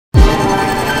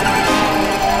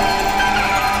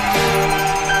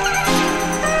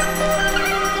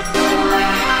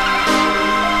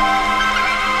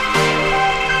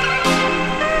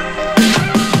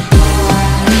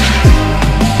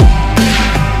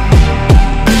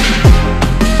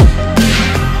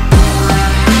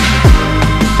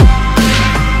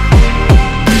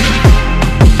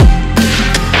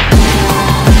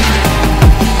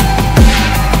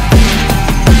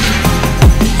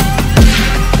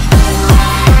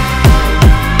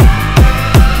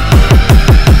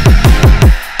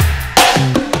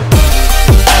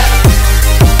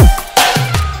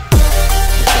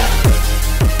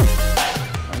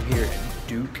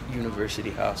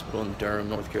Hospital in Durham,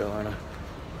 North Carolina.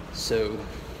 So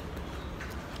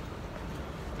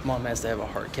Mom has to have a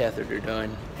heart catheter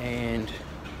done, and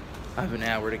I have an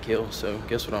hour to kill, so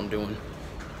guess what I'm doing?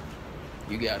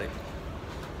 You got it.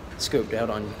 Scoped out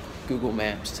on Google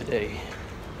Maps today.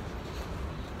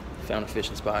 Found a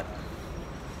fishing spot.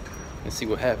 Let's see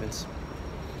what happens.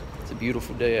 It's a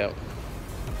beautiful day out.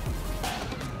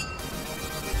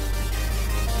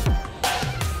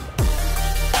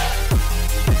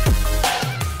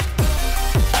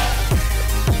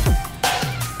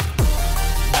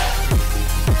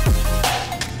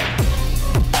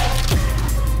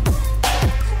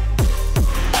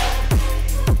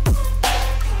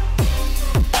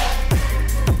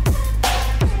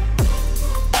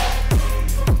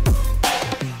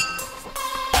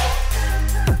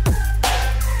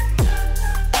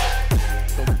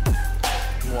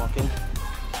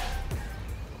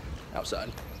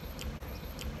 Outside.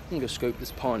 I'm gonna go scope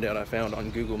this pond out I found on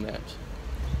Google Maps.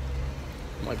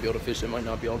 Might be able to fish it, might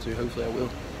not be able to. Hopefully I will.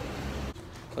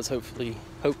 Let's hope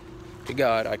to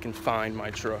God I can find my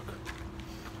truck,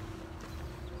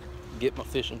 get my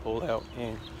fishing pole out,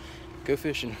 and go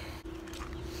fishing.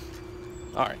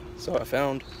 All right, so I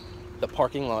found the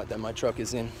parking lot that my truck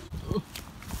is in.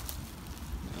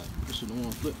 Fishing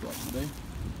on flip-flops today.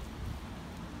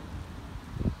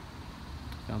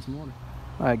 Found some water.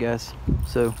 Alright guys,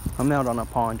 so I'm out on a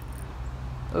pond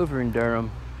over in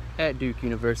Durham at Duke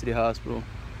University Hospital.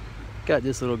 Got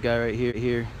this little guy right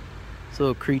here. It's a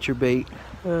little creature bait.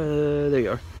 There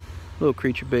you are. Little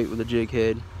creature bait with a jig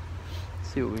head.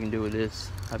 Let's see what we can do with this.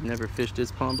 I've never fished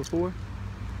this pond before,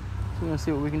 so we're gonna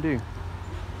see what we can do.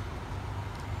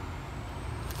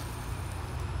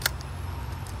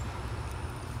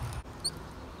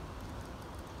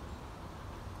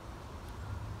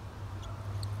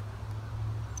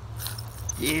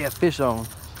 Yeah, fish on.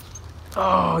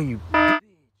 Oh, you bitch.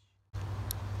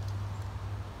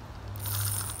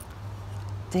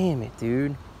 Damn it,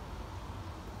 dude.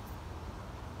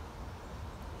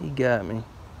 He got me.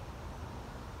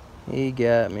 He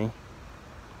got me.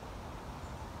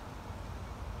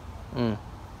 Let's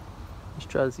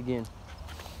try this again.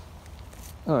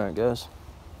 Alright, guys.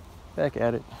 Back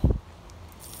at it.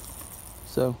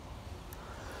 So,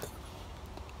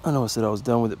 I know I said I was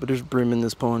done with it, but there's brim in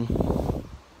this pond.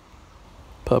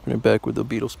 Popping it back with the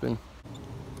beetle spin.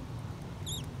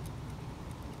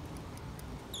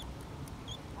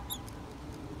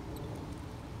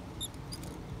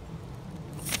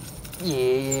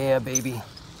 Yeah, baby.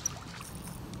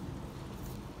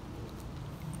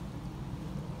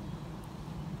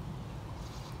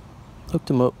 Hooked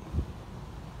him up.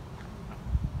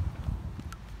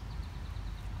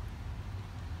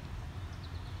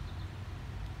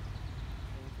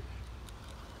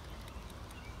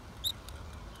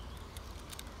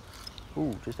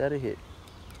 Ooh, just had a hit.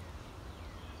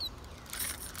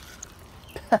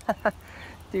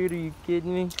 Dude, are you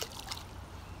kidding me?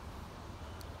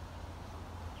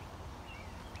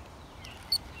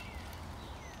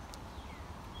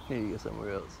 Here you go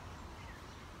somewhere else.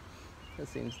 That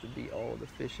seems to be all the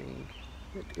fishing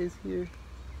that is here.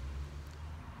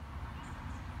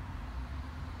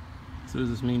 So does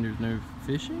this mean there's no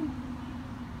fishing?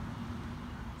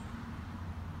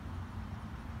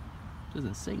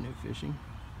 Doesn't say no fishing.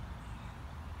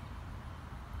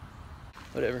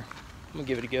 Whatever. I'm gonna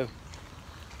give it a go.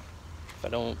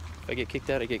 If I get kicked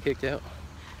out, I get kicked out.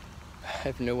 I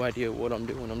have no idea what I'm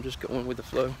doing. I'm just going with the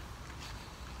flow.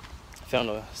 I found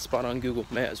a spot on Google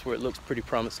Maps where it looks pretty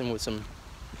promising with some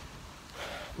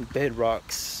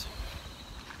bedrocks.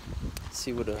 Let's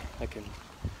see what I can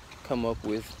come up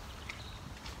with.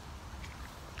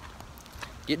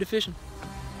 Get to fishing.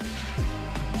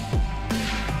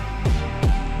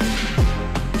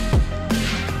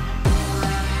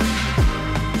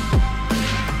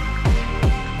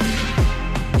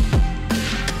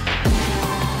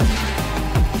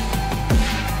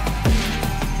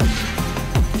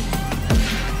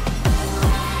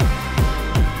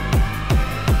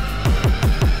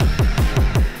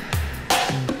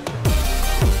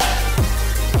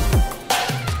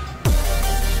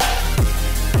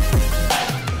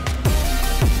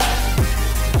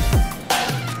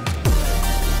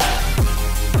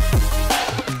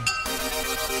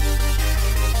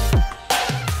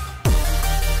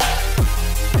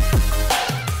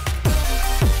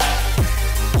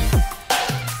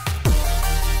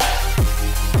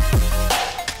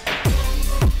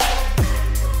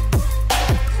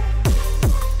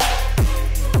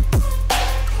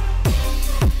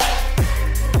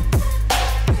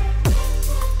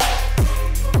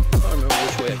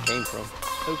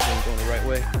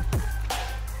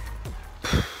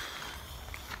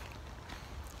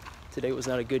 Today was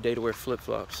not a good day to wear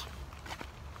flip-flops.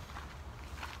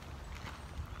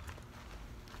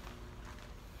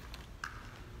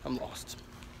 I'm lost.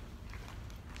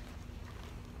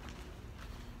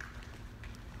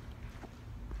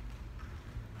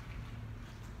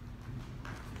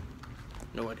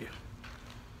 No idea.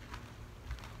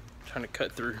 Trying to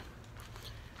cut through.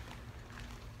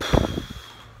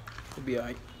 It'll be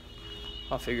alright.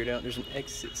 I'll figure it out. There's an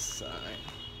exit sign.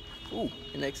 Ooh,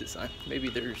 an exit sign. Maybe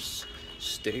there's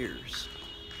stairs.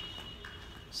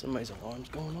 Somebody's alarm's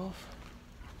going off.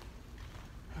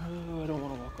 Oh, I don't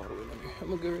want to walk all the way down here. I'm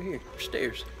gonna go right here.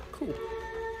 Stairs. Cool.